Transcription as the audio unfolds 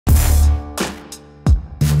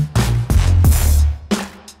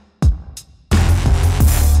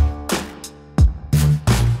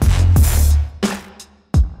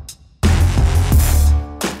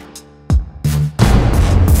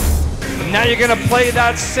you're going to play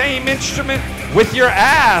that same instrument with your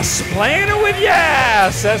ass. Playing it with your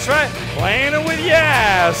ass. That's right. Playing it with your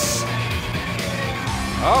ass.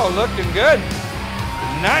 Oh, looking good.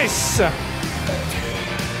 Nice.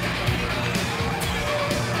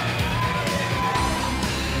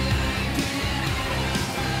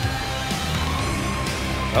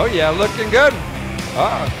 Oh yeah, looking good.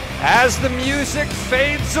 As the music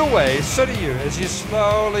fades away, so do you, as you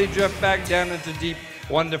slowly drift back down into deep,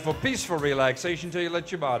 wonderful, peaceful relaxation until you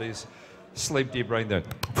let your bodies sleep deep right there.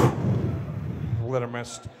 Let them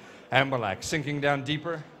rest and relax, sinking down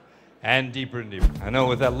deeper and deeper and deeper. I know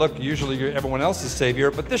with that look, usually you're everyone else's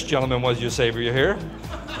savior, but this gentleman was your savior here,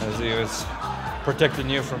 as he was protecting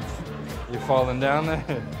you from you falling down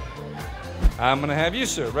there. I'm gonna have you,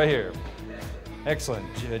 sir, right here. Excellent.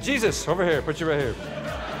 Jesus, over here. Put you right here.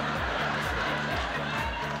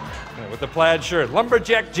 With the plaid shirt.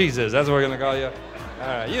 Lumberjack Jesus. That's what we're going to call you. All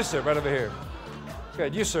right. You, sir, right over here.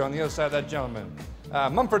 Good. You, sir, on the other side of that gentleman.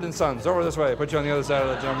 Mumford & Sons, over this way. Put you on the other side of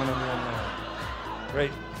that gentleman.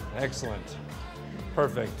 Great. Excellent.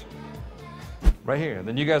 Perfect. Right here.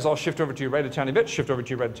 Then you guys all shift over to your right a tiny bit. Shift over to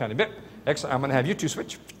your right a tiny bit. Excellent. I'm going to have you two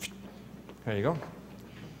switch. There you go.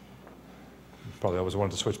 Probably always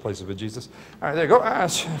wanted to switch places with Jesus. All right, there you go.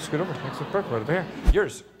 Scoot over. Excellent. Perfect. Right over here.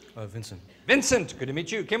 Yours. Vincent. Vincent. Good to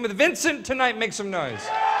meet you. Came with Vincent tonight. Make some noise.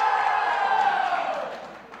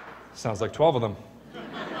 Sounds like 12 of them.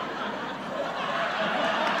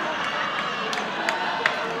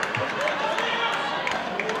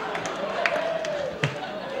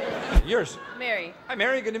 Yours. Mary. Hi,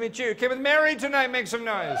 Mary. Good to meet you. Came with Mary tonight. Make some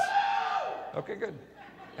noise. Okay, good.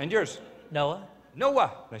 And yours. Noah.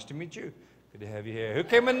 Noah. Nice to meet you. Good to have you here. Who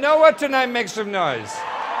came with Noah tonight? Make some noise.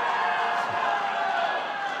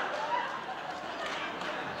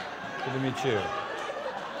 Good to meet you.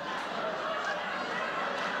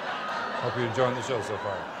 Hope you're enjoying the show so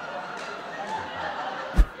far.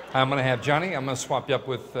 I'm going to have Johnny. I'm going to swap you up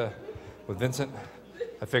with Vincent.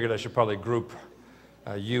 I figured I should probably group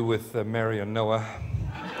you with Mary and Noah.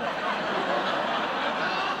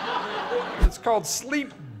 It's called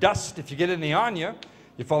sleep dust. If you get any on you,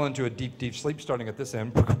 you fall into a deep, deep sleep starting at this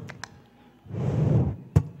end.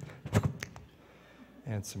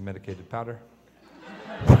 And some medicated powder.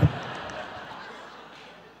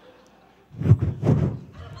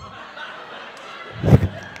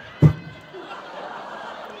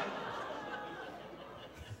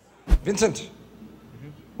 Vincent,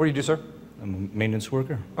 what do you do, sir? I'm a maintenance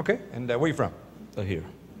worker. Okay, and where are you from? Here.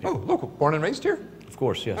 Oh, local. Born and raised here? Of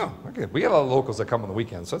course, yes. Oh, okay. We get a lot of locals that come on the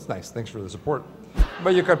weekends, so that's nice. Thanks for the support.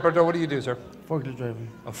 But you, what do you do, sir? Forklift driver.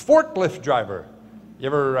 A forklift driver. You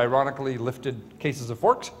ever ironically lifted cases of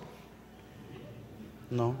forks?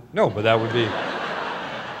 No. No, but that would be...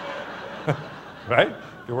 right?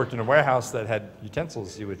 If you worked in a warehouse that had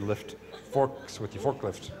utensils, you would lift forks with your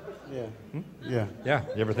forklift. Yeah. Hmm? Yeah. Yeah.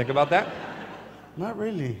 You ever think about that? Not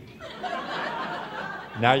really.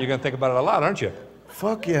 Now you're going to think about it a lot, aren't you?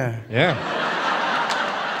 Fuck yeah. Yeah.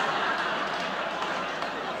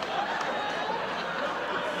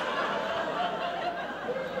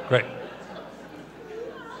 Great.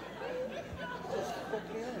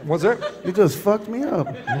 What's that? You just fucked me up.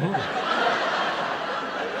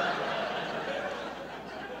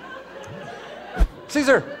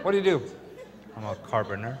 Caesar, what do you do? I'm a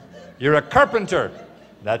carpenter. You're a carpenter.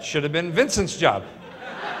 That should have been Vincent's job.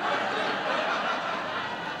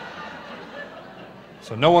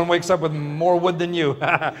 So no one wakes up with more wood than you,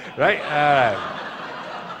 right? All right.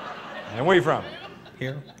 And where are you from?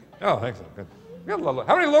 Here. Oh, excellent. Good. We got a lot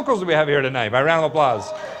how many locals do we have here tonight? By round of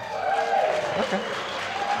applause. Okay.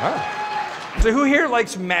 All right. So who here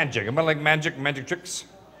likes magic? Anybody like magic tricks?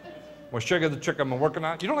 Well, show you the trick I'm working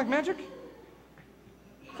on. You don't like magic?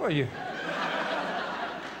 What are you?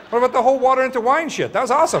 What about the whole water into wine shit? That was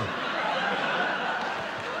awesome.